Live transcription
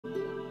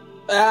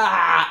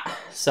Ah!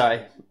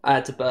 Sorry, I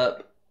had to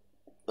burp.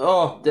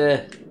 Oh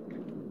dear.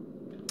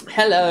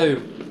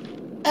 Hello.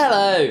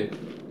 Hello.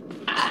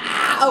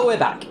 Oh, we're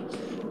back.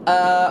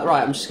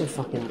 Right, I'm just gonna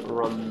fucking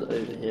run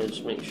over here,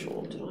 just make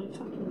sure. Did I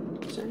fucking...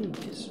 Is there any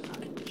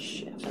fucking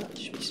shit? I feel like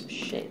there should be some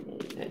shit here,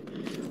 you know?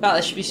 Well,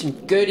 there should be some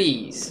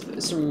goodies.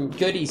 Some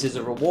goodies as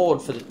a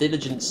reward for the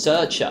diligent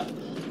searcher.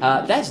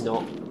 There's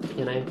not,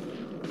 you know.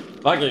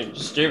 Fucking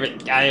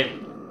stupid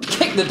game.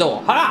 Kick the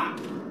door. Ha!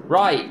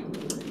 Right.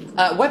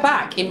 We're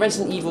back in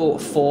Resident Evil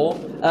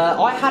 4.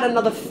 I had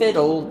another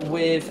fiddle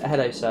with...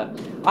 Hello, sir.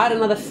 I had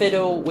another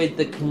fiddle with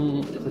the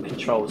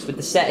controls, with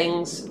the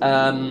settings.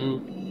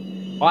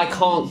 I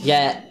can't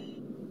get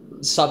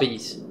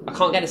subbies. I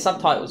can't get the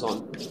subtitles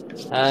on.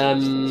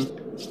 I'm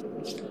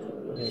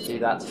going to do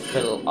that to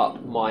fill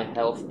up my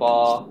health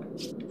bar.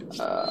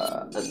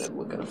 And then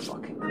we're going to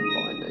fucking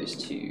combine those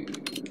two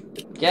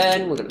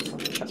again. We're going to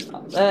fucking chuck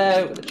that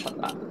there. We're going to chuck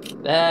that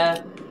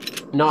there.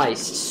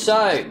 Nice.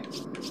 So...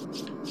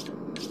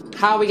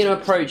 how are we going to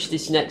approach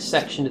this next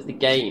section of the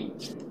game?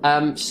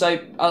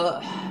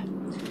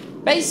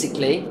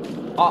 Basically,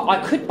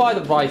 I could buy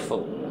the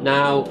rifle.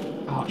 Now,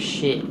 oh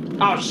shit, we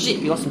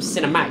got some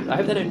cinematics. I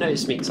hope they don't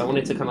notice me because I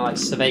wanted to kind of like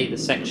survey the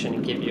section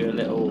and give you a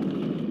little,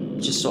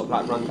 just sort of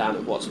like rundown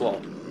of what's what.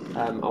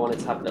 I wanted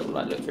to have a little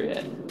like look through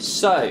it.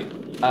 So,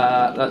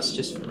 let's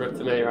just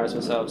familiarise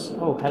ourselves.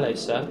 Oh, hello,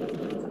 sir.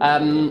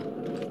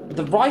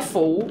 The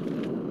rifle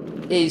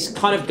is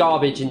kind of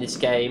garbage in this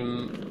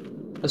game.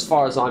 As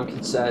far as I'm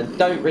concerned,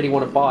 don't really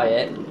want to buy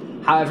it.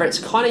 However, it's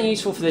kind of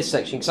useful for this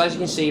section because, as you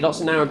can see, lots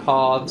of narrow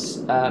paths.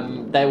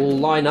 They will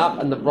line up,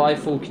 and the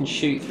rifle can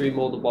shoot through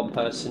more than one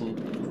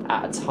person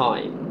at a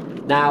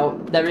time. Now,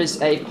 there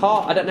is a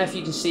part. I don't know if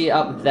you can see it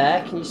up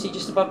there. Can you see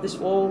just above this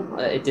wall?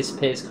 It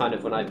disappears kind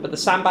of when I. But the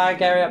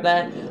sandbag area up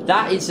there,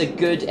 that is a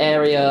good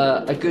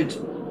area, a good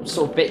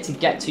sort of bit to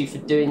get to for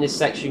doing this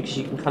section because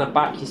you can kind of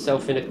back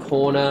yourself in a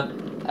corner,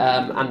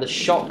 and the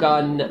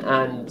shotgun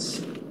and.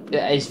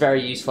 Is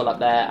very useful up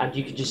there, and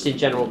you can just in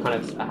general kind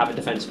of have a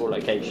defensible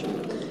location,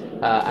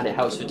 and it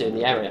helps with doing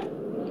the area.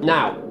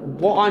 Now,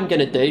 what I'm going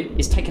to do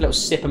is take a little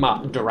sip of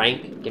my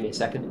drink. Give me a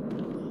second.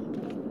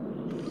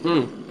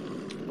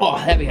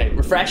 Oh, there we go.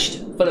 Refreshed,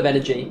 full of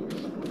energy.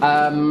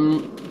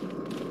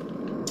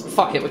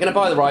 Fuck it, we're going to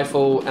buy the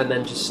rifle and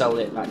then just sell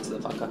it back to the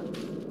fucker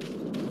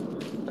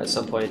at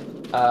some point.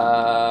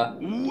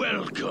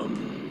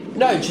 Welcome.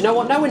 No, do you know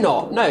what? No, we're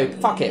not. No,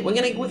 fuck it. We're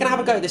gonna have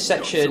a go at this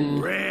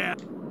section.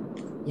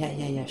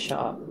 Yeah, shut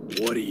up.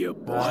 What are you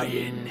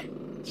buying?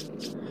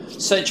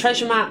 So,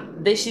 treasure map,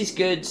 this is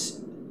good.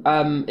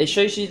 It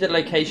shows you the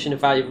location of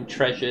valuable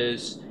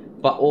treasures,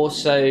 but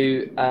also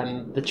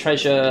the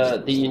treasure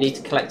that you need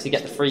to collect to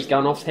get the free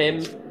gun off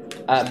him.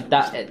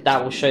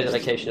 That will show the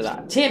location of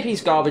that.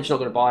 TMP's garbage, not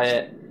going to buy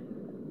it.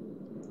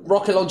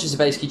 Rocket launchers are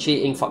basically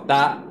cheating, fuck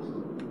that.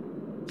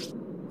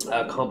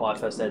 Can't buy a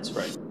first aid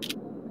spray.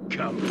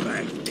 Come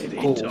back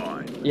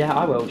anytime. Yeah,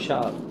 I will,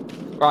 shut up.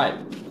 Right.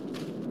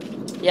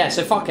 Yeah,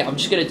 so fuck it, I'm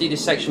just going to do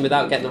this section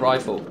without getting the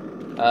rifle.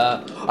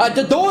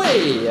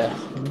 Dadoy!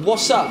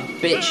 What's up,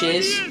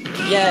 bitches?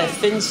 Yeah,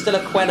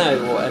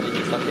 Finstalaqueno, or whatever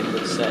you fucking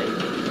would say.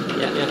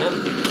 Yeah.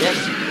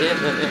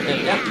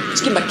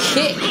 Let's give him a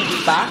kick,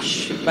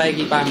 bash,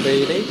 baggy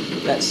bamboody.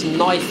 Let's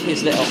knife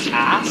his little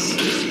ass.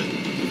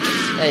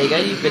 There you go,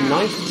 you've been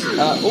knifed.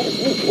 I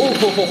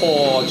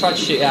tried to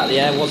shoot it out of the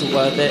air, wasn't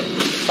worth it.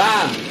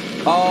 Bam!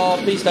 Oh,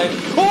 please don't.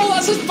 Oh,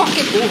 that's a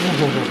fucking...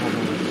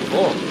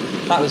 Oh.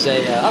 That was a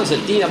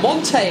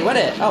Dinamonte,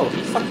 wasn't it? Oh,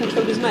 he fucking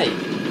killed his mate. Oh,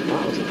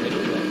 that wasn't good,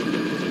 was it?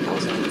 That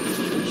wasn't.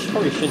 You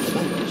probably shouldn't have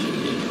done that, should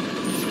you?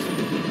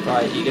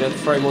 Right, you gonna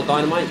throw more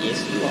dynamite? Yes,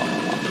 you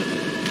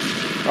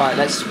are. Right,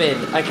 let's spin.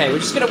 Okay, we're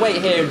just gonna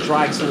wait here and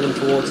drag some of them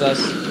towards us.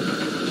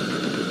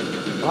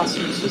 Well, that's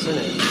useless, isn't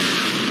it?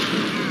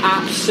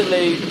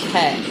 Absolute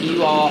keck,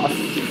 you are a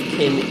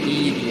fucking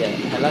idiot.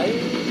 Hello?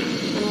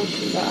 Can I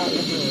shoot that out of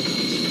your hand?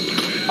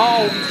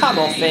 Oh, come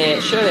off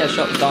it. Surely I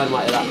shot the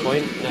dynamite at that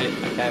point. No,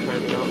 okay,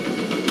 apparently not.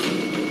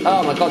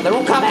 Oh my god, they're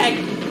all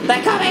coming!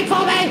 They're coming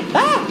for me!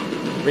 Ah!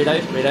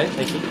 Reload,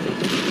 thank you.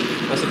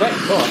 Nice and quick.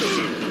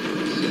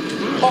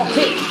 Oh,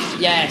 kick!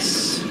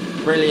 Yes!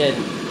 Brilliant.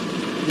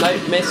 No,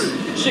 miss.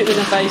 Shoot me in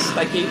the face,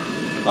 thank you.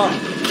 Oh,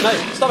 no,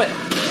 stop it!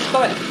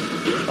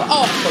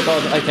 Oh my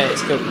god, okay,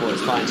 it's killed them all,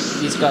 it's fine.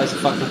 These guys are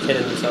fucking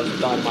killing themselves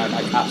with dynamite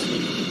like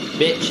absolute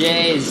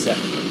bitches.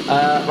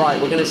 Right,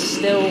 we're going to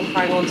still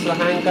hang on to the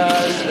handgun,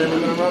 and then we're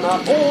going to run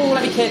up. Oh,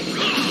 let me kick.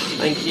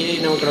 Thank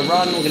you. Now we're going to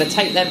run. We're going to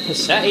take them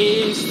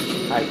Pasettis.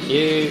 Thank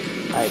you.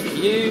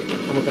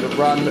 And we're going to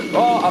run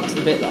up to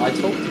the bit that I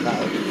talked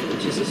about,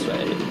 which is this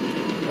way.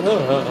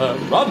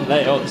 Run,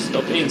 Leon.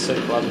 Stop being so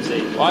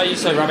clumsy. Why are you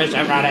so rubbish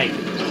at running?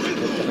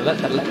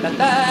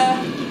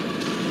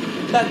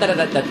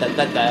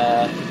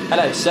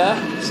 Hello, sir.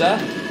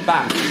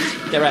 Bam.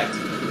 Get wrecked.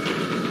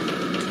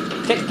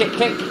 Kick.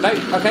 No,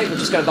 okay, we're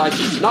just going to dive.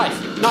 Knife.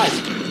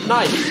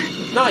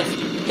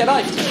 Get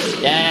knifed.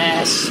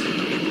 Yes.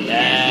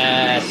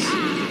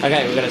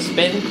 Okay, we're going to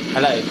spin.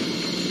 Hello.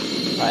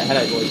 Right,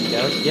 hello, boys and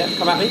girls. Yeah,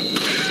 come at me.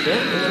 bit,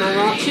 and then I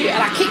run up to you,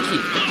 and I kick you!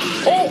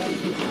 Oh!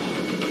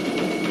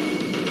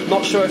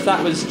 Not sure if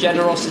that was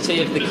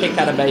generosity of the kick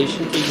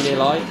animation, keeping me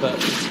alive, but...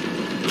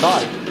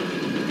 Die.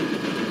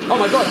 Oh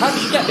my god, how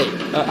did you get me?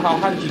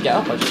 How did you get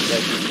up, I should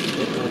say.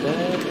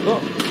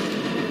 Oh.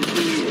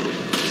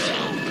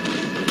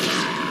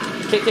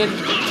 Kick him.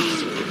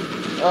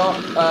 Oh,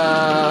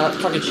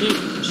 fucking shoot.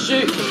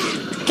 Shoot!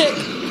 Kick!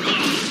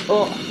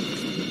 Oh.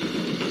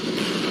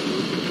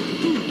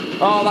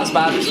 Oh, that's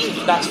bad.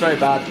 That's very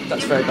bad.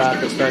 That's very bad.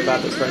 That's very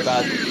bad. That's very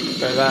bad.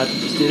 Very bad.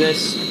 Let's do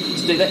this.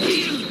 Let's do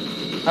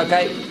this.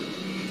 Okay.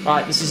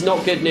 Right, this is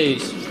not good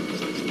news.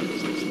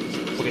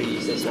 We're going to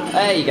use this now.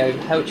 There you go.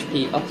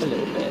 HP up a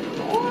little bit.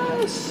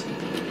 Nice.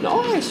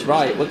 Nice.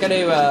 Right, we're going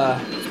to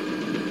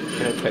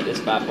equip this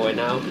bad boy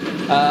now.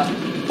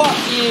 Fuck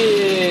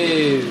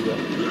you!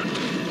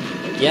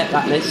 Yeah,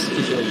 that missed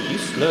because you're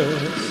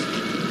useless.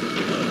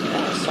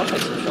 Yes, I'll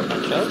take some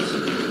shotgun shots.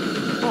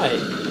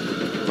 Right.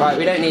 Right,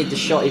 we don't need the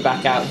shotty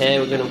back out here.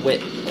 We're going to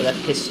whip the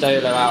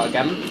pistolo out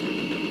again.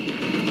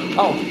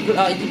 Oh,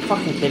 are you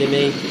fucking kidding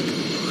me?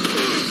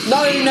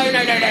 No, no,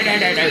 no, no, no, no,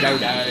 no, no, no,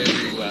 no.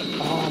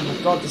 Oh my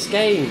god, this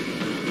game.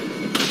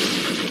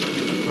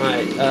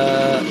 Right,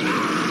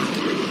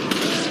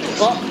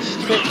 oh,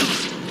 quick.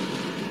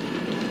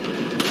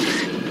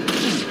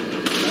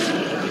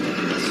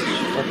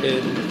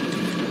 Fucking...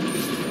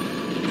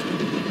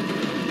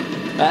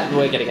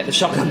 we're going to get the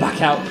shotgun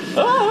back out.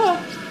 Ah!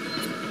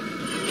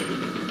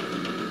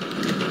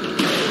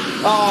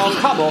 Oh,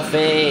 come off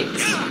it!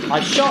 I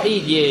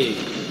shotted you!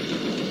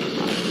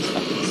 Right, let's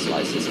fucking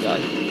slice this guy.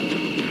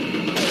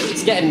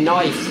 It's getting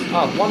knifed.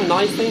 Oh, one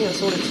knifing?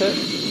 That's all it took?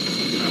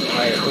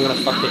 Right, I'm gonna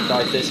fucking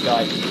knife this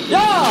guy.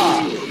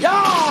 Yeah!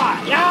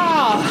 Yeah!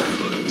 Yeah!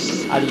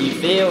 How do you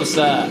feel,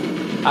 sir?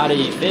 How do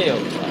you feel?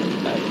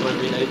 Right, come on,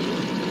 reload.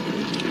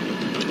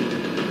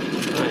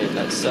 Right,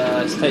 let's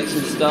take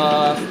some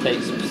stuff,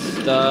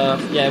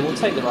 Yeah, we'll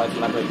take the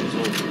rifle ammo because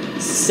we'll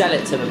sell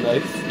it to them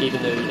both,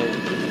 even though we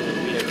don't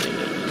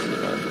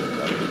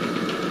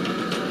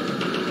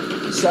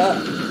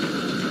Sir,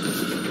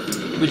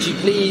 would you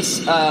please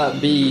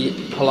be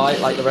polite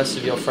like the rest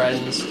of your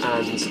friends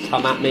and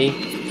come at me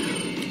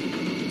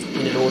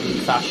in an orderly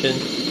fashion?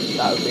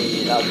 That would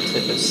be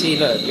typical. See,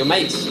 look, your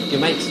mates and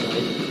me.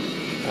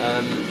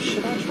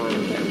 Should I try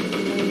and get him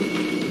from range?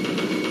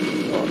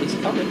 Oh, he's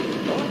coming.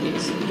 Oh,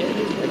 he's getting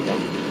his way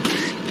down.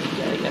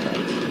 Yeah, get that.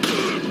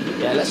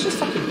 Yeah, let's just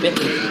fucking bit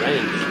him from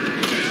range.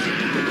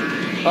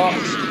 Oh.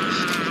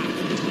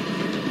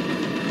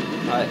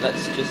 Right,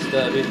 let's just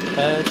be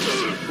prepared.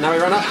 Now we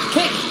run up.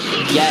 Kick!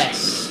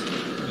 Yes!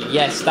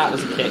 Yes, that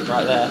was a kick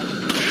right there.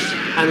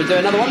 And we do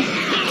another one?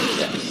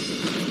 Yes.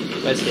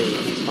 Where's he?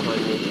 He's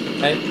behind me.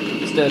 Okay,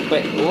 let's do a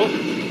quick... Oh.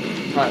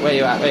 Right, where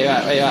you at? Where you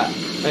at? Where you at?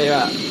 Where you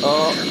at?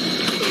 Oh.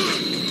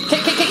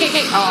 Kick, kick, kick, kick,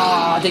 kick!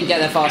 Oh, I didn't get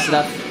there fast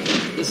enough.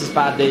 This is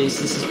bad news.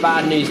 This is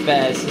bad news,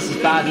 bears. This is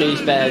bad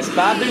news, bears.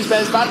 Bad news,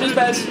 bears. Bad news,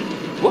 bears.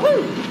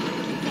 Woohoo!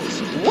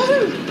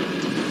 Woohoo!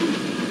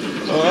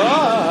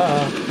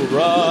 Ah,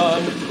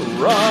 run,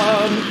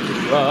 run,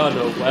 run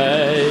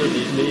away,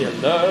 leave me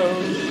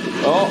alone.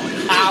 Oh,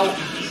 ow.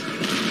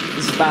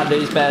 This is bad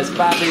news, bears,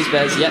 bad news,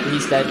 bears. Yep,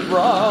 he's dead.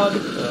 Run.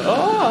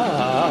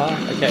 Ah.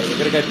 Okay, we're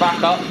going to go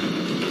back up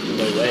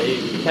the way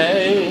we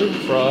came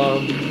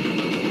from.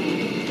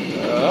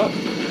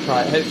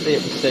 Right, hopefully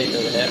it will save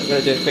over here. I'm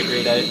going to do a quick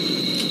reload.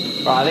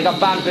 Right, I think I've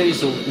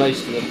bamboozled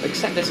most of them,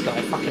 except this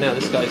guy. Fucking hell,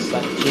 this guy's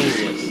like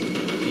genius.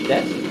 Is he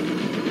dead?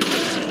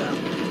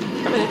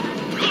 Come here.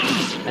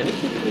 Let me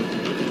kick you.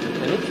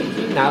 Let me kick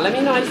you. Now let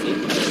me knife you.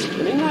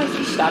 Let me knife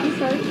you. Stab your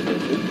throat.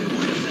 Thank you.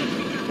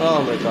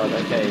 Oh my god,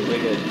 okay, we're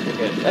good. We're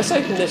good. Let's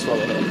open this while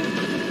we're here.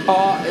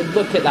 Oh,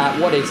 look at that.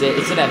 What is it?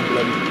 It's an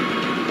emblem.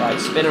 Right,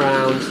 spin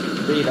around.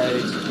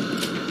 Reload.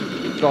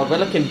 God, we're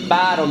looking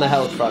bad on the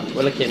health front.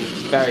 We're looking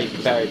very,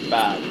 very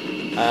bad.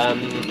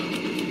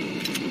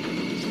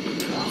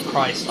 Oh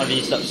Christ, I've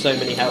used up so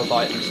many health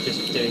items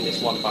just doing this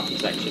one fucking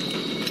section.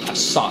 I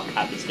suck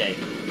at this game.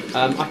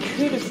 I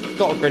could have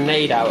got a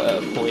grenade out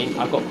at a point.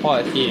 I've got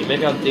quite a few.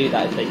 Maybe I'll do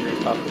that if they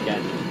group up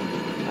again.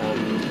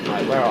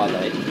 Right, where are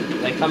they?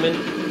 Are they coming?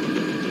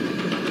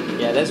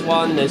 Yeah, there's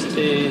one, there's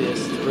two,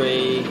 there's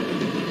three.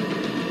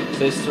 So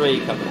there's three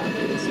coming out of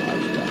this side.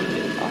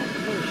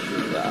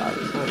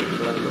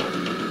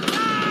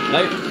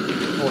 Nope.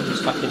 Or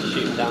just fucking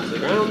shoot them down to the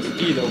ground.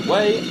 Either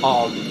way,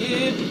 are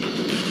good.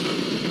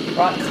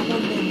 Right, come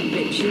on then,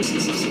 bitches.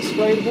 Is this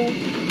explodable?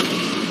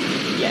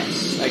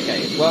 Yes.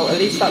 Okay. Well, at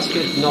least that's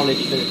good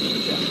knowledge for the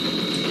future.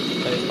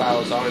 Those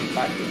barrels are in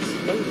fact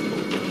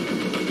explodable.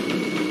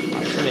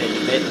 Right, come here,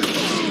 you bitch.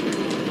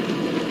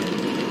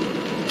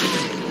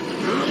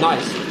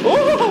 Nice.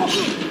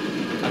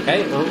 Ooh! Okay.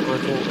 Well, I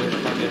thought we were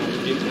fucking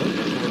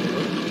stupid.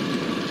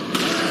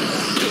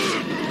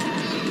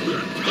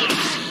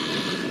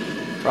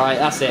 Right,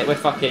 that's it. We're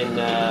fucking.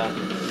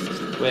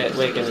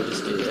 We're gonna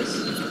just do this.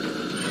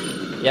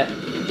 Yep,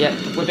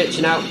 we're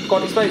bitching out. Go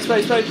on, explode, explode,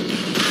 explode.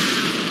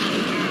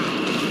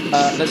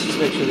 Let's just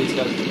make sure these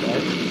guys can go.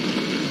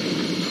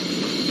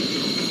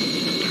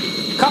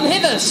 Come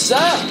hither,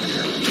 sir!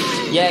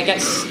 Yeah,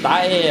 get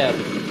stabbed.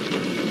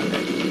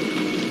 Okay.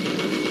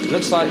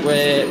 Looks like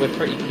we're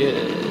pretty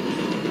good.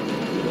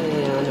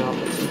 Yeah, I know, I've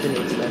got 2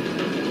 minutes left.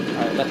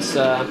 Alright, let's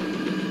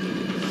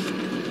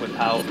whip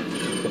out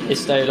the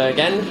pistola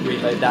again,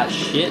 reload that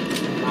shit.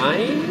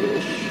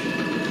 Nice.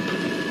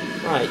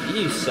 Right,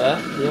 you sir,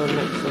 you're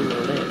next on the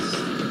list.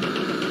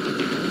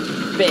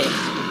 Bit.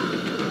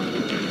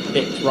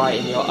 Bit right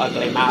in your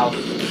ugly mouth.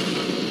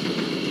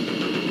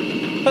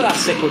 Put that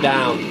sickle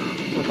down.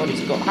 Oh my god,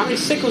 he's got... How many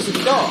sickles have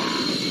you got?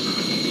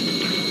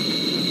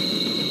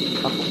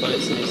 Couple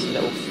bullets in his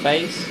little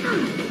face.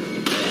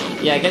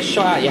 Yeah, get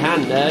shot out your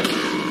hand, nerd.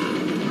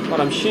 God,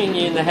 I'm shooting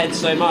you in the head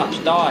so much.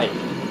 Die.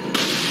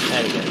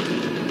 There we go.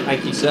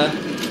 Thank you, sir.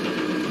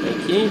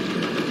 Thank you.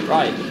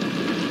 Right.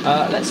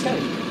 Let's go. I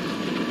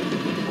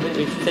think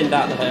we've thinned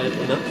out the herd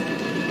enough.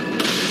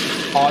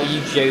 Are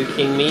you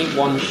joking me?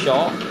 1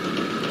 shot?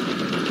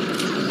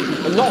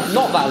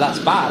 Not that that's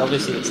bad.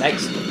 Obviously, it's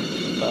excellent.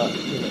 But,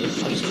 you know, I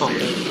just can't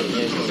believe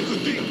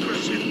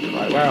it.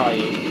 Right, where are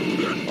you?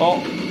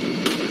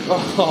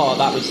 Oh,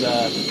 that was,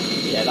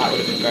 yeah, that would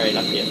have been very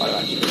lucky if I'd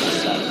actually done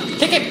that.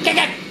 Kick him! Kick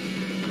him!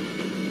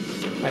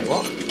 Wait,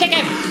 what? Kick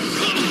him!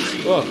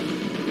 Whoa,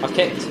 I've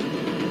kicked.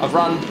 I've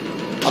run.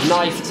 I've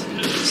knifed.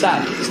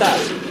 Stab. Stab.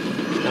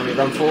 Now we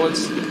run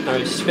forwards. Now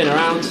we spin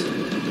around.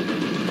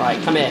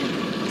 Right, come here.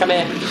 Come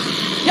here.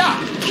 Yeah!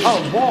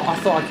 Oh, what? I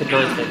thought I could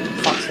knife him.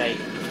 Fuck's sake.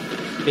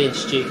 Being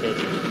stupid.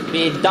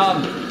 Being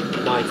dumb.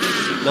 Knife.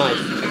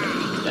 Knife. Okay,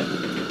 he's dead.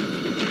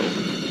 Cool.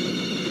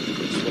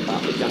 Whip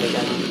out the gun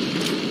again.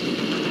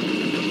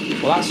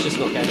 Well, that's just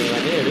not going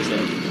anywhere near, is it?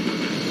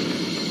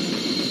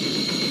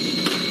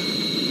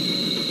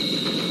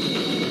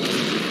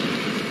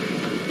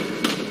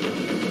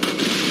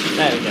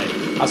 There we go.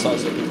 That's what I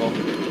was looking for.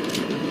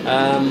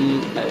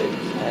 Okay.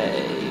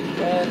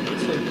 Where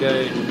to go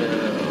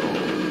now?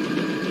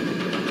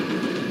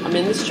 I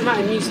mean, this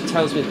dramatic music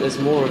tells me that there's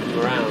more of them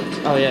around.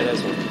 Oh yeah,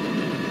 there's one.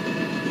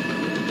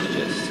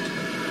 Just...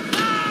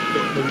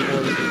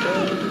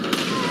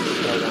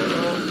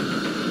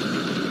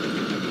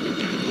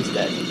 He's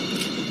dead.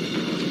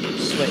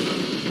 Sweet.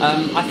 I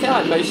feel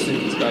like most of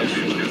these guys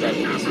should be dead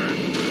at this point.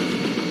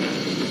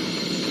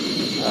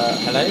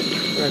 Hello?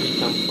 Where have you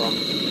come from?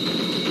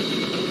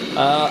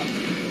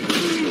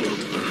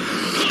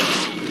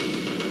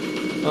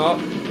 Oh.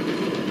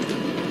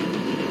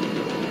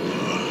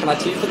 Can I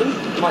 2 for them?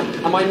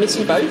 Am I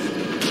missing both?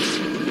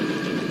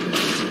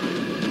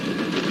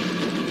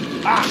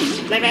 Ah!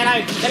 Leave me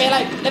alone! Leave me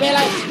alone! Leave me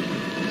alone!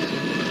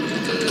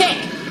 Kick!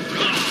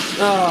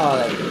 Oh,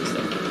 there we go.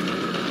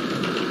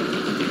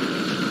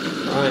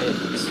 Right,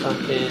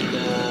 stuck in, I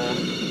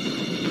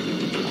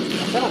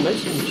feel like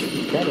most of them should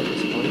be dead at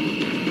this point.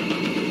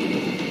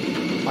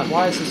 Like,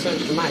 why is there so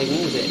much dramatic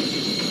music?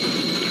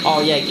 Oh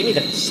yeah, give me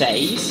the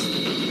passays.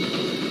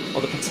 Or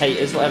the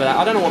potatoes, whatever that.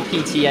 I don't know what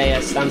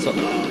PTAS stands for.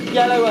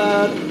 Yellow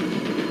herb!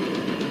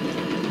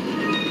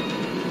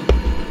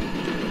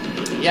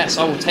 Yes,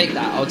 I will take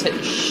that. I will take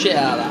the shit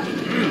out of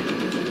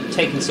that.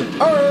 Taking some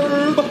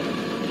herb!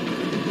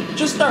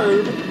 Just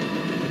herb!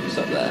 What's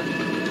up there?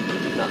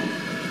 Nothing.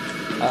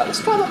 Let's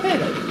climb up here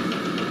though.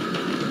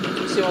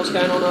 See what's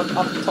going on up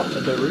top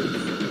of the roof.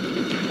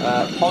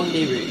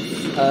 Pondy roof.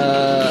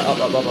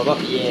 Up.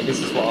 Yeah, this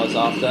is what I was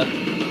after.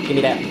 Give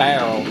me that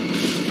barrel.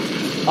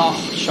 Oh,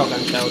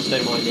 shotgun shells,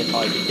 don't mind if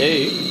I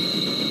do.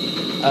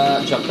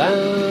 Jump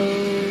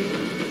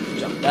down.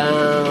 Jump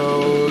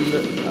down.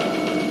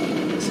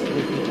 So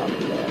anything up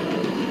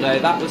there? No,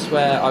 that was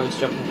where I was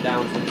jumping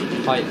down from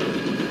the pipe. And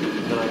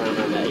then I ran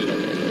around there.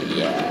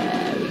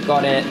 Yeah, we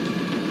got it.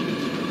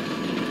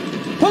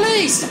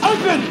 Police!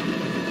 Open!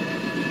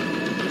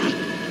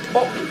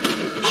 Oh!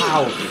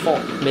 Ow,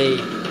 fuck me.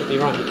 Hit me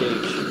right in the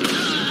gooch.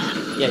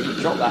 Yeah, you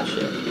drop that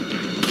shit.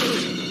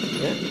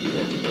 Yeah.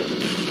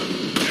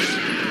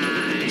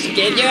 Just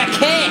give you a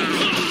kick!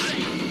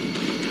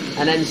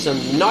 And then some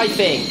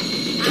knifing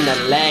in the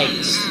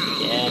legs.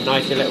 Yeah,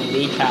 knife your little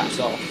kneecaps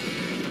off.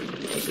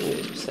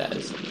 It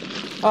says.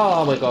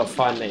 Oh my god,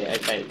 finally.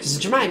 Okay, because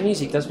the dramatic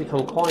music does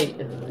become quite,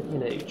 you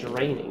know,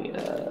 draining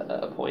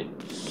at a point.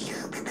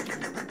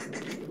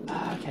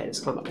 Okay, let's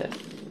climb up here.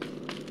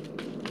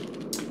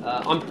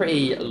 I'm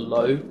pretty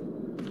low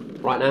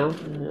right now. I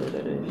don't know if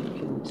you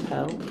can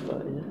tell,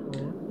 but yeah, I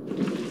am.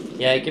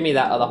 Yeah, give me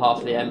that other half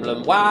of the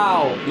emblem.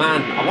 Wow,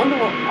 man, I wonder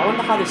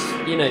how this,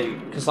 you know,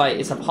 because like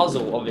it's a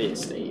puzzle,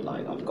 obviously.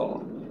 Like I've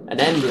got an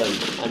emblem,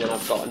 and then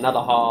I've got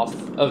another half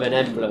of an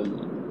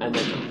emblem, and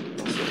then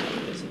that's what I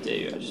wanted to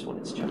do. I just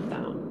wanted to jump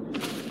down.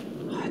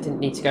 I didn't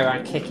need to go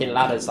around kicking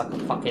ladders like a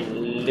fucking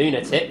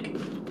lunatic,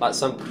 like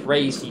some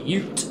crazy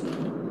ute.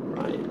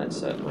 Right,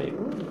 let's wait.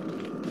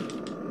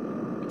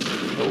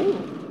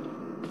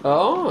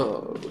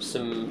 Oh,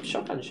 some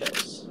shotgun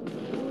shells.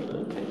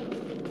 Okay,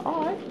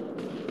 all right.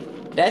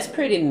 That's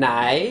pretty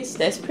nice.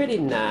 That's pretty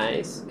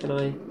nice. Can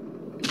I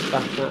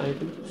back that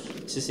open?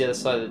 This is the other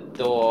side of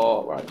the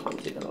door where I can't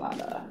do the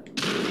ladder.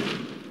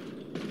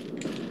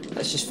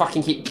 Let's just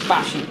fucking keep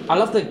bashing. I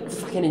love the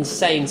fucking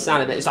insane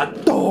sound of it. It's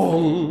like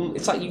dong.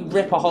 It's like you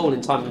rip a hole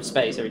in time and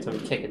space every time you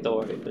kick a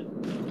door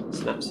open. It's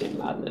an absolute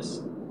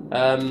madness.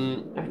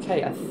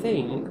 Okay, I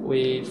think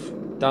we've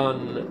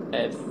done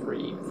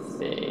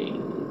everything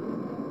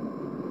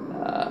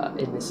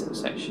in this little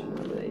section,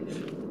 I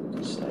believe.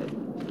 So,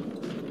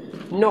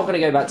 not going to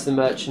go back to the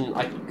merchant.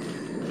 I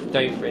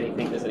don't really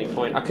think there's any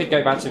point. I could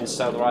go back to him and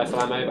sell the rifle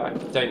ammo, but I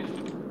don't.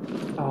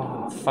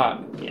 Oh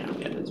fuck! Yeah, I'm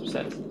getting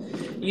upset.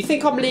 You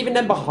think I'm leaving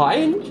them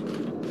behind?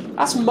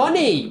 That's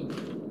money!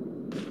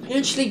 You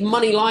don't just leave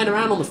money lying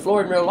around on the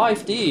floor in real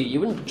life, do you? You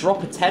wouldn't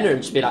drop a tenner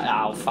and just be like,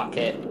 oh, fuck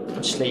it. I'll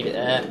just leave it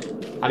there.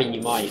 I mean,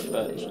 you might,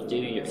 but if you do,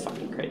 you're a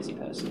fucking crazy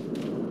person.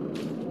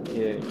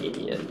 You're an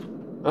idiot.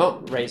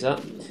 Oh, raise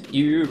up.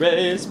 You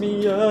raise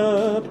me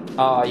up.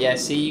 Oh, yeah,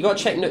 see, you gotta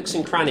check nooks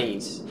and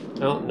crannies.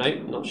 Oh, no,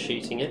 not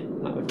shooting it.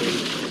 That would be...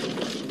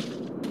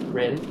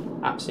 Really?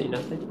 Absolutely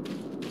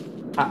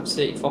nothing.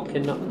 Absolutely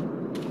fucking nothing.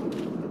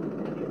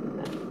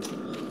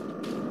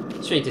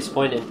 It's really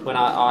disappointing when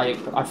I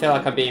feel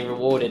like I'm being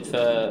rewarded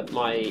for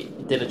my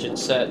diligent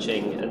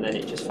searching and then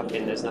it just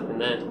fucking, there's nothing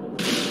there.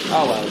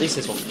 Oh well, at least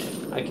there's one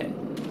thing. Okay.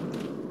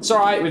 It's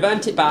alright, we've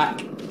earned it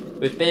back.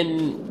 We've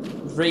been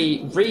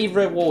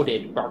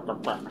re-rewarded.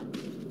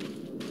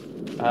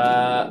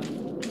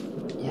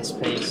 Yes,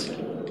 please.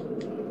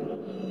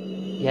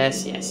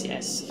 Yes, yes,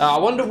 yes. I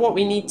wonder what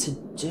we need to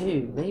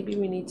do. Maybe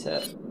we need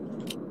to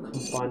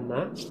combine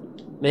that.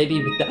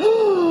 Maybe with the...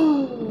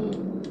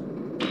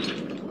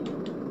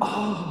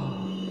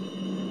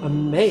 Oh,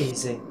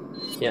 amazing.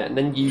 Yeah, and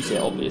then use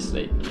it,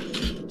 obviously.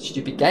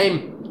 Stupid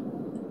game.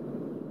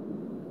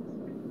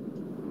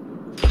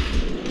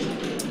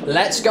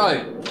 Let's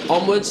go.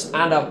 Onwards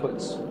and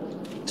upwards.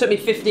 Took me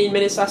 15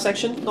 minutes that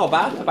section. Not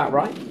bad, about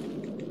right.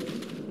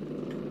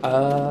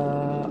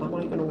 Am I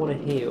going to want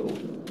to heal?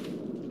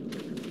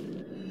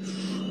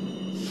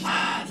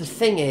 The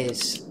thing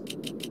is,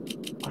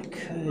 I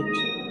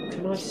could...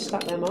 Can I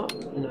stack them up?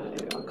 No,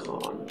 I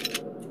can't.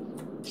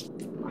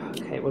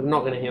 Okay, we're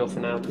not going to heal for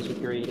now because we're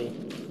greedy.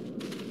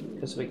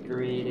 Because we're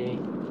greedy.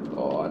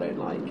 Oh, I don't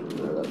like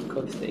the look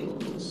of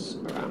things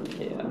around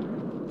here.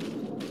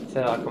 I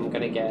feel like I'm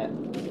going to get...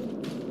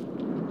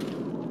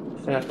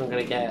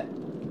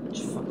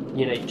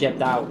 you know,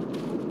 jebbed out.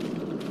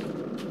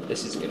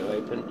 This is going to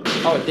open.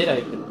 Oh, it did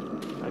open.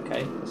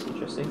 Okay, that's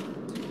interesting.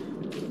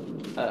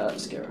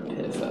 Let's go around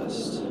here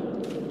first.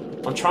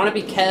 I'm trying to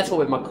be careful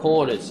with my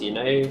corners, you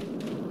know.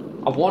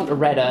 I want a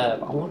red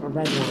herb. I want a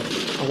red one.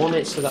 I want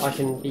it so that I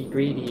can be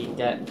greedy and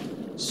get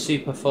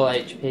super full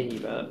HP,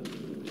 but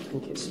I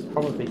think it's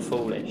probably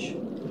foolish.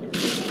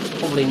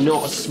 Probably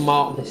not a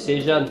smart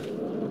decision.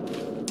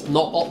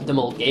 Not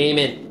optimal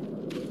gaming.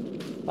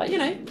 But, you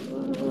know.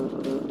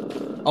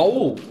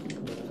 Oh!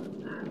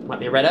 Might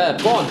be a red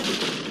herb. Go on!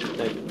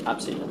 No,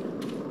 absolutely not.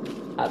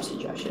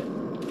 Absolutely jack shit.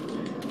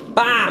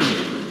 BAM!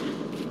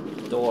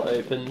 Door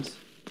opened.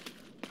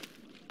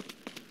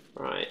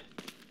 Right.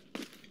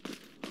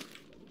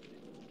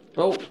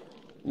 Oh,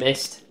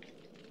 missed.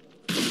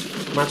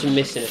 Imagine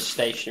missing a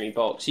stationary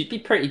box. You'd be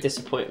pretty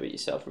disappointed with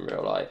yourself in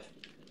real life.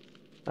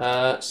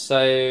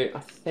 So, I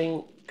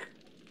think...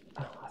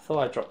 Oh, I thought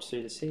I dropped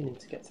through the ceiling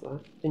to get to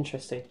that.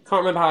 Interesting. Can't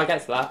remember how I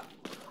get to that.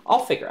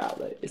 I'll figure it out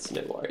though. It's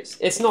no worries.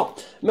 It's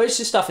not... Most of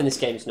the stuff in this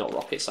game is not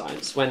rocket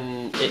science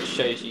when it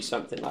shows you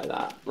something like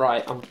that.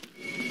 Right, I'm...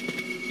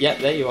 Yep,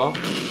 there you are.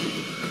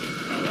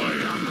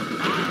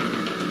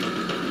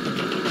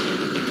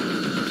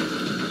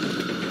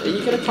 Are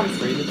you going to come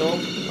through the door?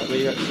 Like, were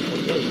you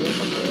actually... Yeah, you will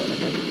come through it,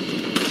 okay.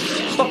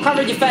 Stop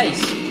covering your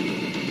face!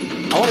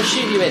 I want to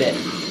shoot you in it.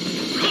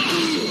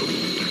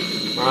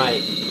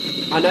 Right.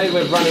 I know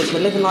we're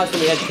living life on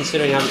the edge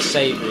considering I haven't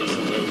saved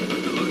recently.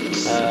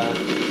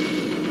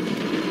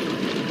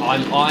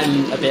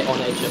 I'm a bit on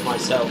edge of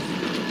myself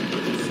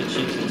for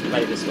choosing to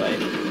play this way.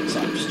 So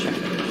I'm just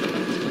checking.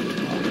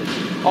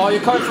 Oh,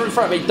 you're coming from in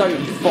front of me, don't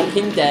you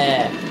fucking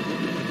dare!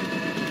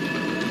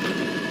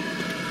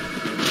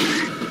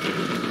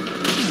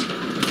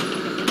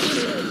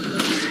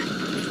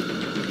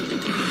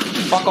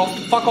 Fuck off,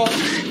 fuck off!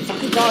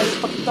 Fucking die,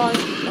 fucking die!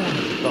 Oh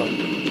my god.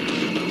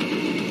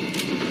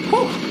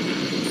 Whew.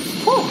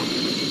 Whew.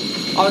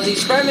 I was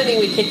experimenting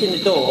with kicking the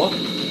door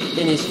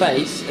in his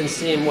face and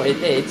seeing what it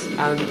did,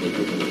 and it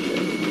didn't do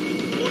shit.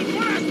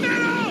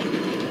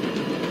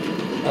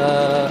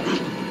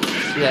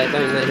 Yeah,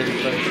 don't let him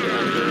throw shit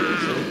around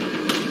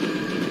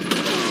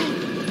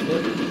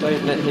here,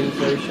 don't let him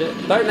throw shit.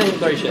 Don't let him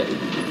throw shit!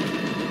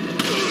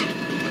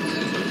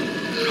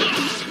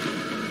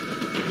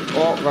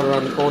 Oh, run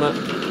around the corner.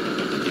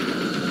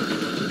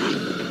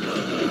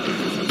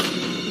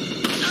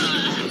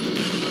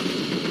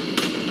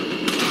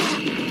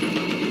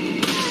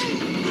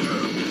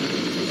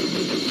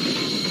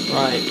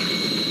 Right.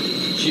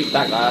 Shoot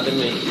that guy, didn't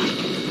we?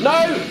 No!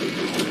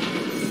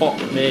 Fuck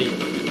me.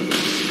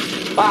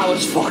 That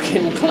was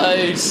fucking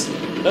close.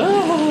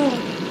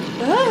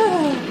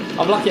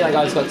 I'm lucky that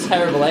guy's got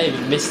terrible aim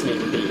and missed me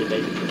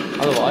repeatedly.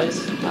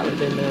 Otherwise, that would have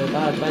been a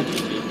bad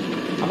adventure for you.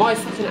 Am I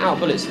fucking out of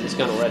bullets with this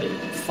gun already?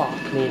 fuck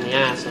me in the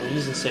ass. I'm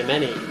using so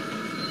many.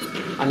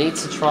 I need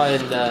to try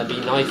and be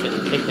knifing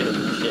and kicking them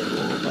and shit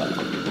more, but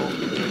I'm not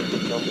doing a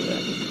good job of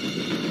it.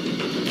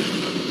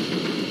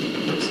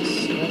 Where's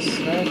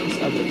these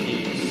other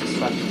dudes?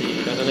 Slash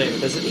dude? I don't know.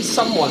 There's at least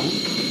someone.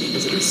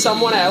 There's at least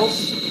someone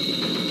else.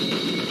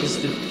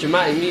 Because the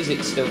dramatic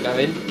music's still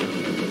going.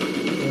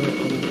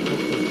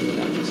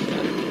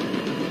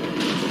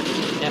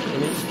 Yep,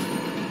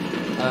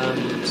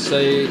 so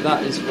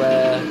that is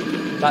where...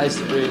 That is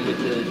the room with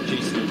the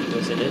juicy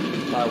was in it.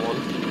 That one.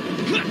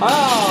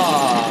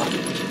 Ah!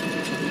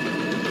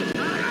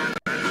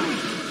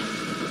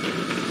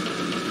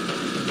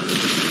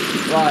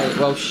 Right,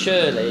 well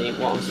surely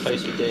what I'm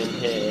supposed to be doing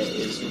here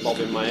is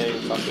lobbing my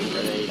own fucking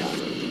grenade at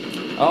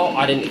them. Oh,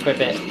 I didn't equip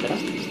it. Did I?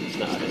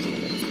 No, I didn't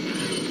equip it.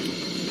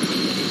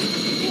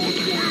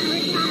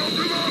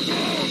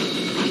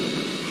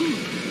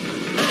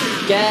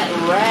 Get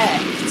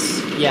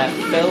wrecked! Yeah,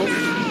 filth.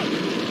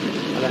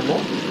 Are there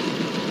more?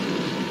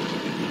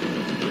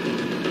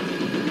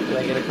 Are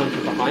they going to come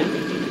from behind me?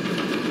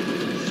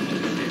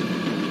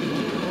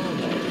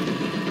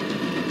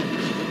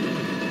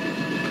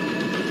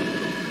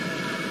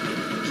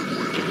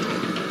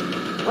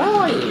 Where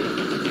are you?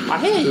 I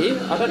hear you.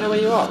 I don't know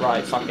where you are.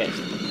 Right, fuck it.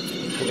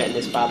 We're getting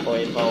this bad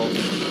boy involved.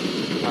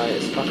 Right,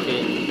 it's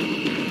fucking...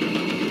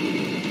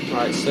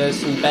 Right, so there's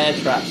some bear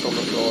traps on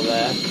the floor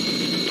there.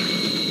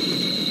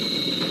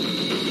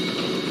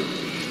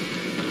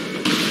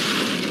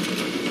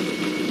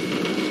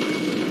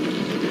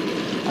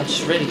 I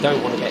just really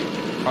don't want to get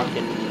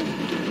fucking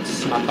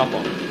snuck up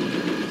on.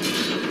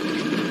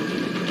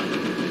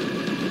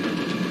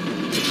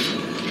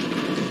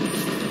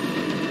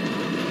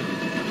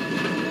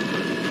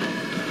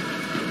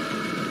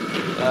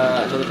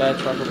 Another bear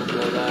trap on the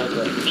floor there,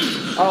 but...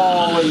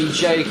 Oh, are you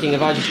joking?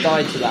 Have I just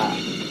died to that?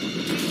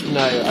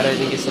 No, I don't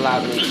think it's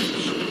allowed me...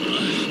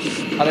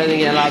 I don't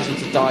think it allows me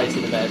to die to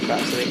the bear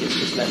traps. I think it's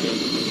just let me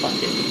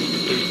fucking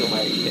lose all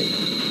my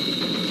HP.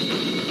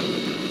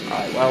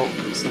 Alright, well,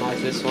 let's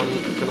knife this one.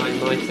 Can I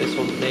knife this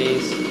one,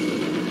 please?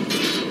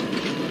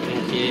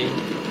 Thank you.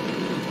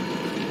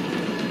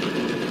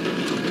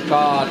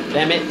 God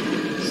damn it.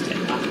 Let's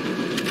take that.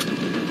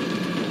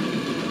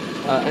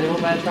 Any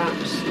more bear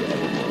traps? Yeah,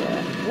 one more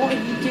there. What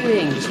are you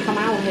doing? Just come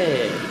out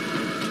here.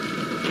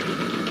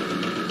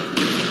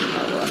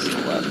 Oh, well, that's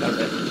not work, does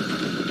it?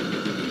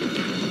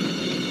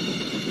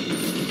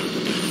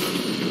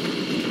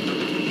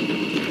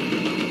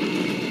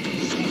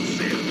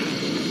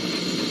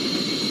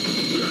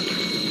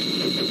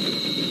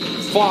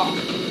 Fuck!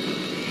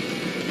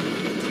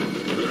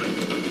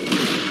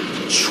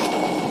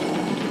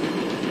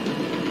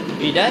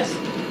 Are you dead?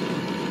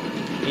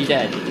 Are you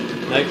dead?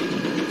 Nope.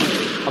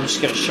 I'm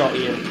just gonna shot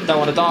you. Don't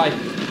want to die.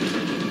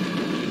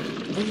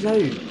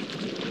 Reload.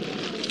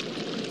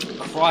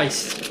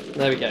 Christ.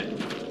 There we go.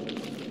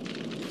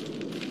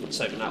 Let's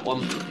open that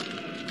one.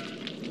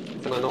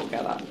 Can I not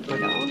get that? Can I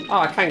get that one? Oh,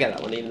 I can get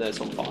that one even though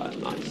it's on fire.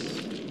 Nice.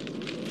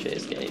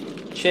 Cheers, game.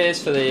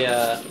 Cheers for the,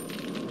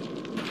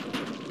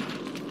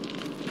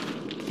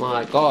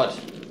 My God.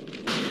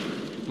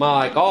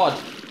 My God.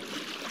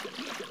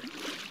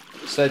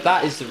 So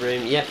that is the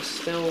room. Yep,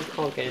 still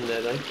can't get in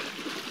there though.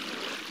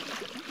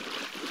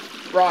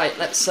 Right,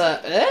 let's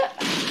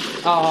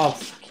oh,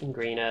 fucking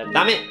green herb.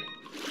 Damn it!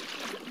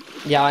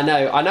 Yeah, I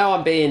know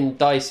I'm being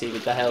dicey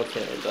with the health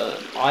here,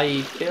 but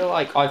I feel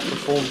like I've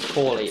performed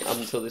poorly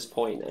until this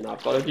point, and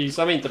I've got to do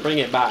something to bring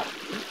it back.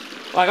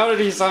 I got to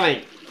do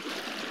something.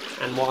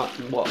 And what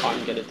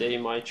I'm gonna do,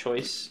 my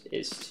choice,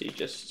 is to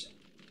just...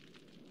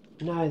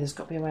 No, there's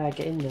got to be a way I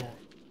get in there.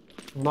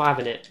 I'm not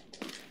having it.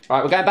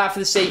 Right, we're going back for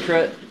the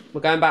secret.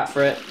 We're going back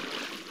for it.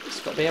 There's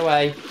got to be a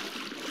way.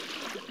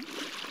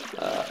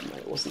 No,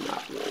 it wasn't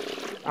that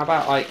wall. How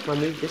about, like, can I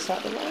move this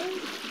out of the way?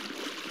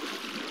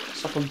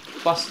 So I can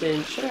bust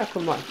in. Surely I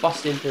can, like,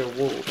 bust in through a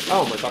wall.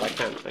 Oh my God, I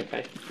can.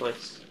 Okay,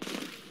 nice.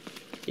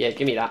 Yeah,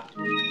 give me that.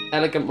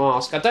 Elegant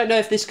mask. I don't know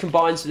if this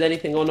combines with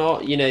anything or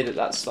not. You know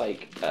that's,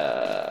 like,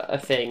 a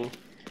thing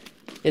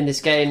in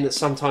this game, that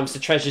sometimes the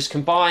treasures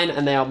combine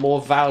and they are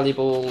more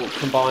valuable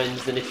combined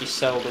than if you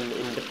sell them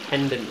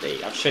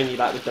independently. I've shown you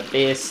that with the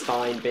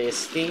Beerstein.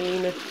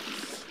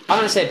 I'm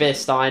going to say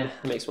Beerstein.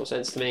 That makes more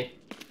sense to me.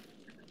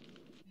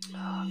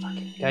 Oh,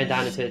 fucking going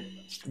down into a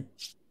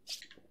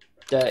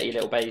dirty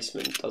little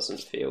basement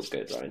doesn't feel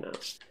good right now.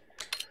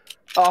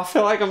 Oh, I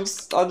feel like I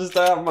just don't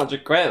have much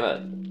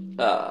equipment.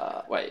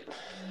 Wait.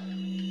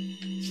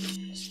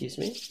 Excuse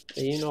me?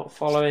 Are you not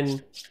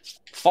following...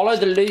 Follow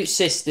the loot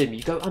system.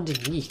 You go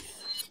underneath.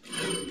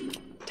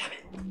 Damn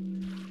it.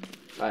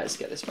 Right, let's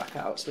get this back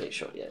out. Let's make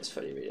sure, yeah, it's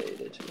fully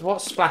reloaded.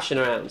 What's splashing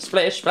around?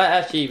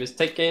 Splitter, she was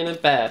taking a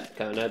bath.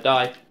 Gonna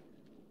die.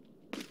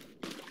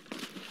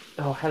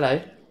 Oh,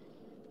 hello.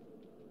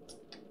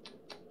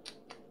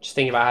 Just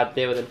thinking about how to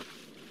deal with him.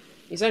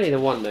 He's only the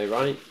one though,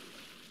 right?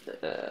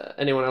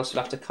 Anyone else would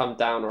have to come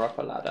down or up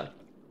a ladder.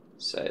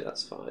 So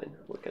that's fine.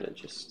 We're gonna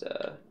just,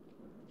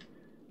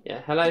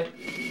 yeah, hello.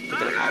 We're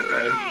gonna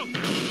outgo him.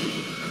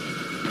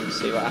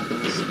 See what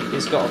happens.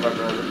 He's got to run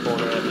around the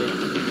corner, hasn't he?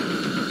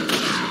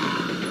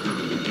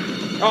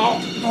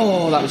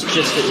 Oh, that was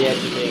just at the edge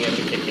of being able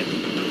to kick him.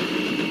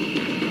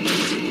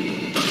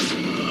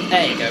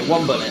 There you go,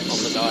 1 bullet on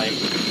the guy.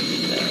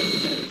 There we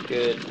go,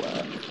 good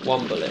work.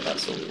 1 bullet,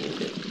 that's all we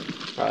needed.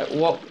 Right,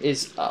 what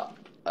is up?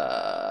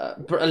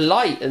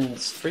 Light and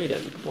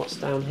freedom. What's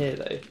down here,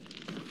 though?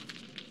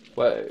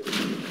 Whoa.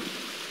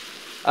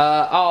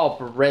 Oh,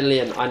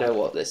 brilliant. I know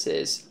what this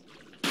is.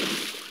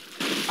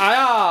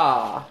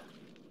 Ah!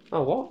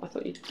 Oh, what? I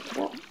thought you...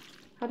 What?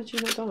 How did you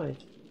not die?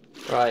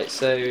 Right,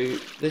 so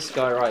this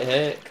guy right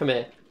here. Come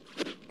here.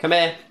 Come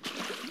here.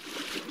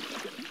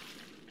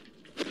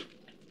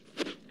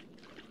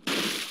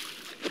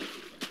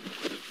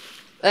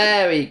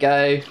 There we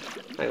go.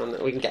 Hang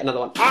on, we can get another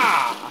one.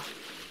 Ah!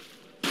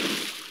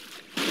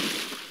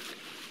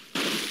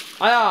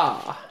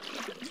 Ah!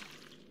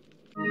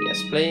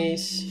 Yes,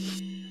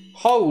 please.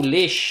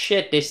 Holy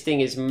shit, this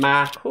thing is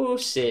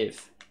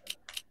massive.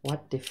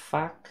 What the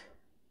fuck?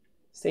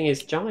 This thing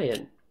is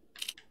giant.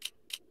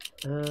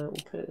 We'll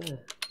put it there.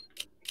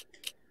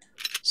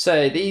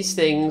 So these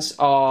things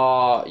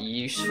are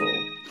useful.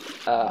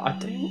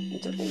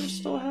 Do they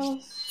restore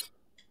health?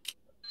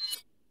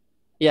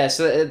 Yeah,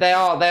 so they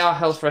are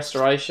health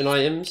restoration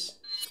items,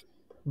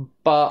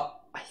 but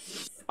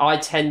I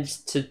tend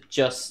to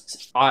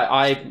just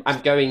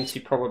I'm going to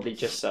probably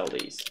just sell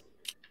these.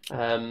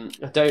 I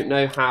don't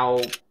know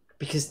how,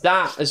 because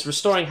that as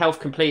restoring health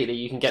completely,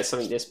 you can get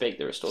something this big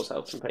that restores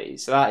health completely.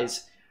 So that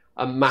is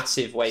a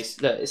massive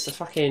waste. Look, it's the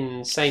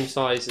fucking same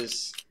size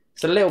as,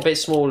 it's a little bit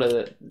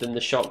smaller than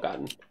the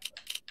shotgun.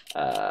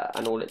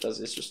 And all it does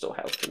is restore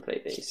health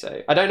completely.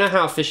 So I don't know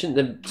how efficient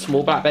the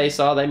small black base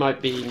are. They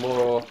might be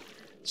more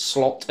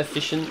slot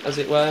efficient, as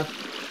it were.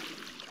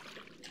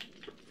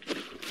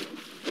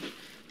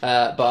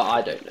 But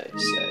I don't know,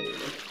 so...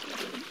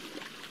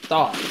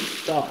 Die.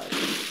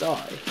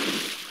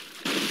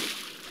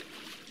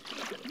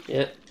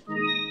 Yeah.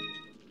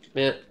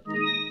 Yeah.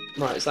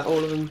 Right, is that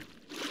all of them?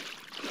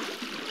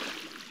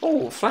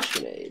 Oh, flash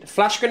grenade.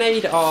 Flash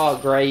grenade are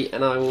great,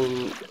 and I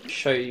will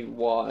show you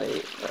why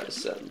at a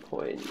certain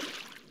point.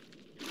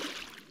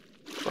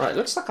 Right,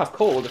 looks like I've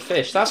caught all the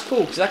fish. That's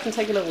cool, because that can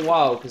take a little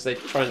while, because they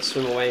try and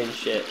swim away and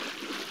shit.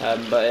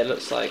 But it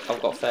looks like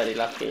I've got fairly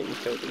lucky and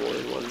killed them all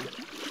in one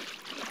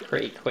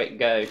pretty quick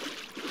go.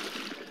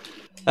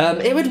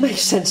 It would make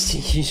sense to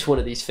use one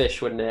of these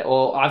fish, wouldn't it?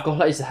 Or I've got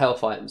loads of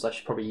health items, I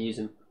should probably use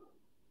them.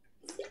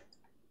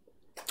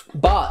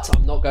 But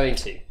I'm not going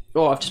to.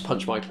 Oh, I've just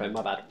punched microphone,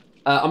 my bad.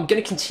 I'm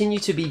going to continue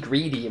to be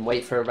greedy and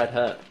wait for a red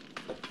herb.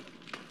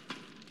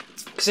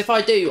 Because if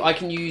I do, I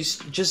can use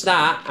just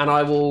that, and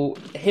I will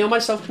heal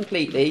myself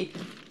completely,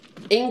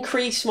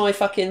 increase my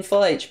fucking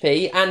full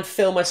HP, and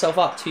fill myself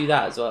up to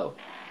that as well.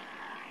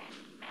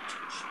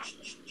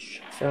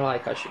 I feel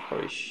like I should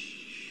probably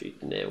shoot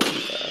the near one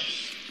first.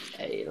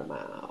 Hey,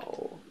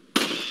 Lamau.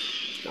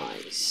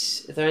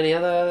 Nice. Are there any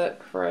other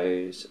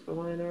crows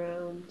lying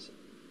around?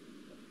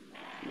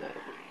 No.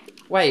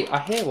 Wait, I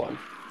hear one.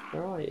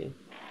 Where are you?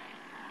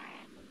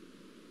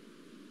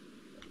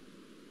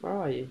 Where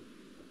are you?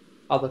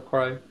 Other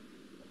crow.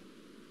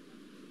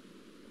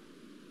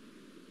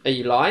 Are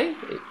you lying?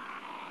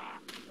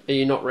 Are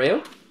you not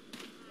real?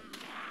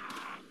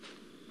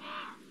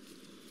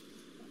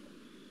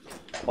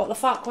 What the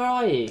fuck? Where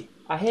are you?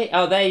 I hear.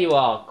 Oh, there you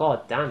are.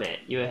 God damn it!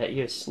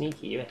 You're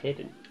sneaky. You're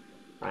hidden.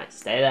 Right,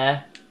 stay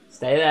there.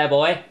 Stay there,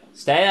 boy.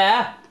 Stay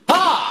there.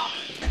 Ha!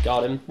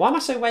 Got him. Why am I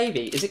so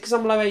wavy? Is it because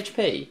I'm low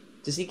HP?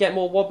 Does he get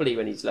more wobbly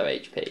when he's low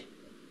HP?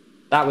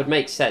 That would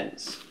make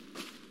sense.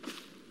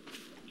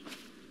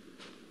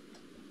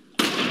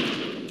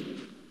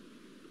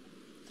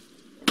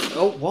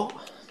 Oh, what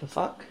the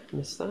fuck?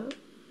 Missed that.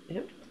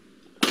 Yep.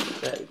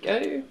 There we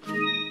go.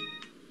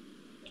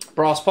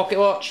 Brass pocket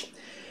watch.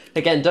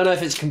 Again, don't know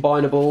if it's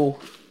combinable.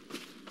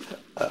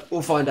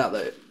 We'll find out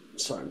though.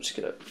 Sorry, I'm just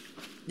gonna...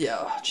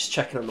 Yeah, just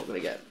checking I'm not gonna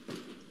get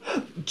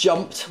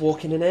jumped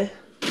walking in here.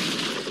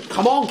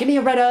 Come on, give me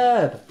a red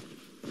herb.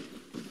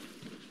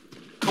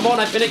 Come on,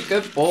 I've been a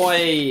good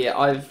boy.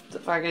 I've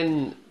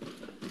fucking...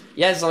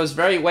 Yes, I was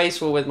very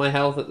wasteful with my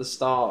health at the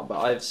start, but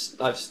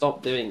I've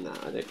stopped doing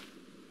that. I don't...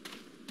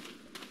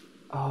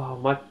 Oh,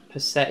 my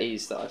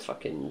pesettes that I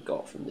fucking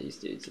got from these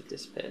dudes have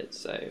disappeared,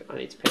 so I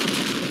need to pick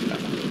them up.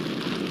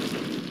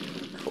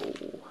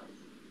 Cool.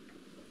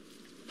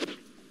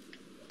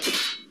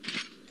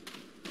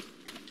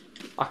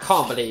 I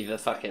can't believe the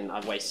fucking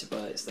I wasted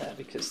bullets there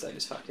because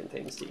those fucking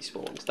things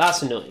despawned.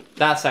 That's annoying.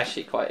 That's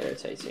actually quite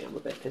irritating. I'm a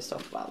bit pissed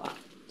off about that.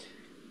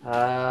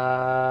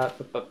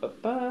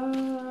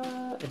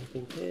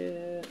 Anything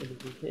here?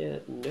 Anything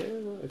here?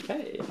 No.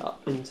 Okay,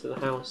 up into the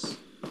house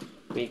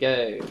we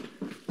go.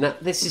 Now,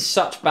 this is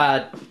such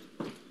bad...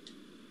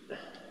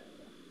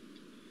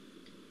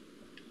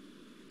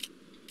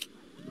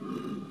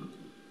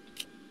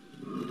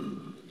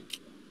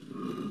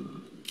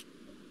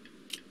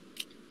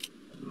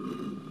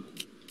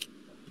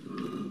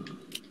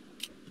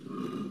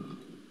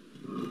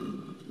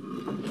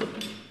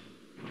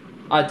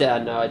 I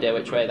had no idea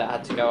which way that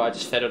had to go. I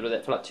just fiddled with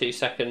it for like 2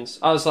 seconds.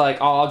 I was like,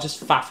 oh, I'll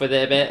just faff with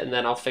it a bit and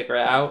then I'll figure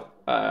it out.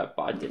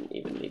 but I didn't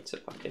even need to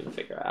fucking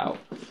figure it out.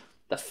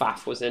 The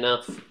faff was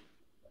enough.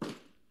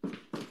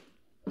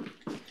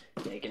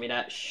 Yeah, give me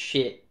that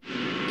shit.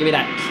 Give me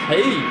that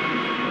key.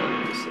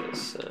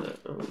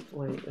 Oh,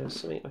 wait, there's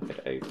something I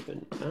could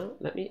open. Oh,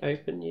 let me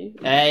open you.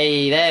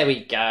 Hey, there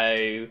we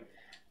go.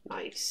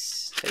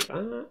 Nice. Take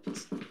that.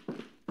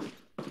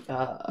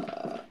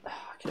 I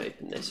can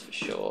open this for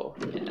sure.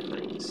 Yeah,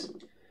 thanks.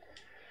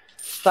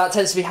 That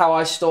tends to be how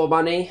I store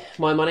money.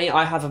 My money.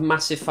 I have a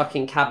massive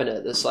fucking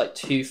cabinet that's like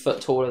 2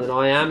 foot taller than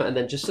I am, and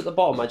then just at the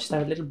bottom, I just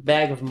have a little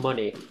bag of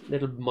money.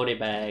 Little money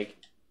bag.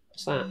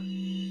 What's that?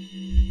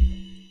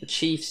 The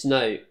Chief's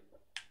note.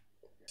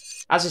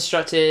 As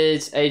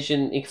instructed,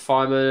 agent in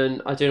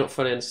confinement. I do not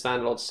fully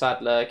understand Lord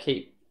Sadler.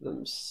 Keep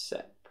them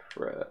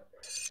separate.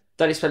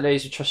 Don't expect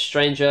ladies to trust a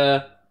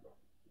stranger.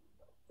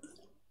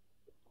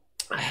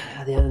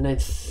 The unknown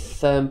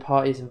third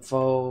parties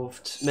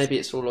involved. Maybe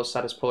it's all Lord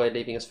Sadler's ploy,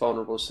 leaving us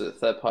vulnerable so the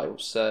third party will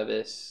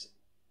service.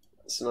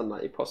 It's an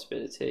unlikely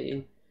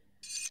possibility.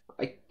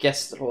 I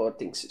guess the Lord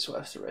thinks it's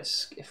worth the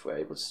risk if we're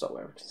able to stop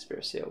whatever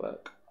conspiracy at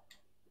work.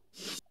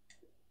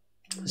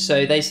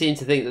 So they seem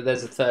to think that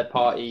there's a third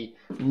party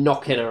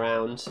knocking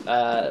around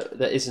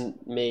that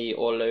isn't me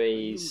or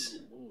Louise.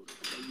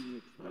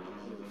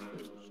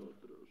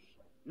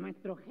 Oh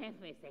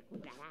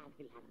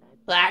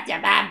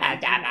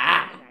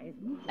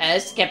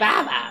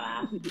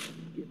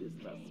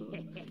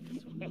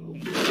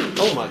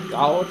my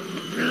god.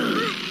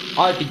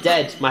 I'd be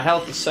dead. My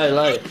health is so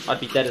low. I'd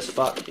be dead as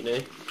fuck, you know.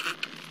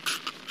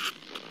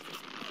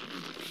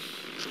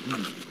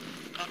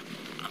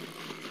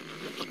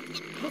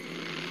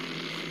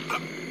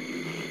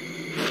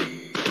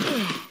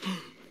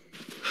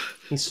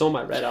 He saw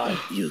my red eye.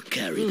 You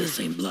carry the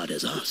same blood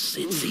as us,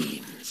 it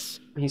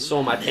seems. He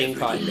saw my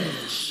pink eye.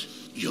 Nevertheless,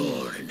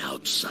 you're an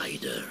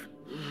outsider.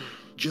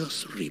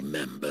 Just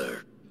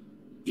remember,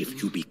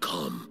 if you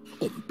become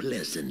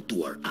unpleasant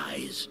to our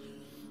eyes,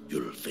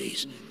 you'll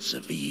face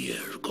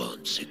severe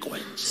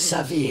consequences.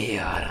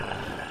 Severe.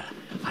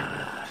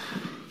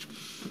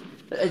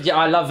 Yeah,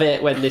 I love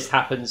it when this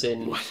happens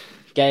in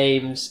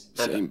games.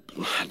 Same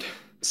blood.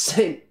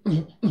 Same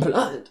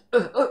blood.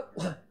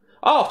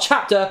 Oh,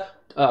 chapter.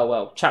 Oh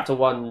well, chapter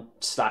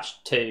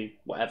 1/2,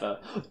 whatever.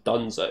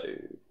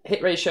 Dunzo.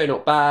 Hit ratio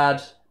not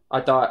bad.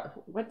 I died.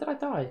 When did I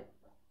die?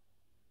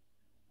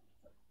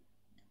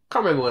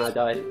 Can't remember when I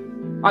died.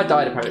 I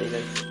died apparently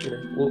though.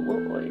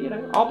 You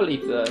know, I'll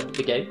believe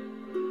the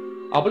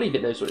game. I'll believe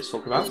it knows what it's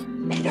talking about.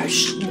 It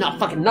knows not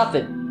fucking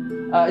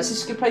nothing. Is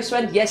this a good place to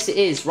end? Yes, it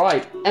is.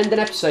 Right, end an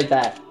episode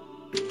there.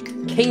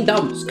 King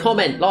Dempz,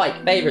 comment,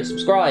 like, favourite,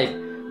 subscribe.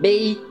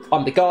 Me,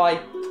 I'm the guy.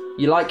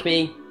 You like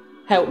me?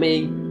 Help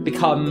me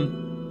become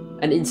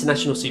an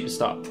international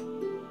superstar.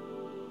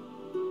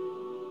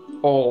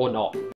 Or not.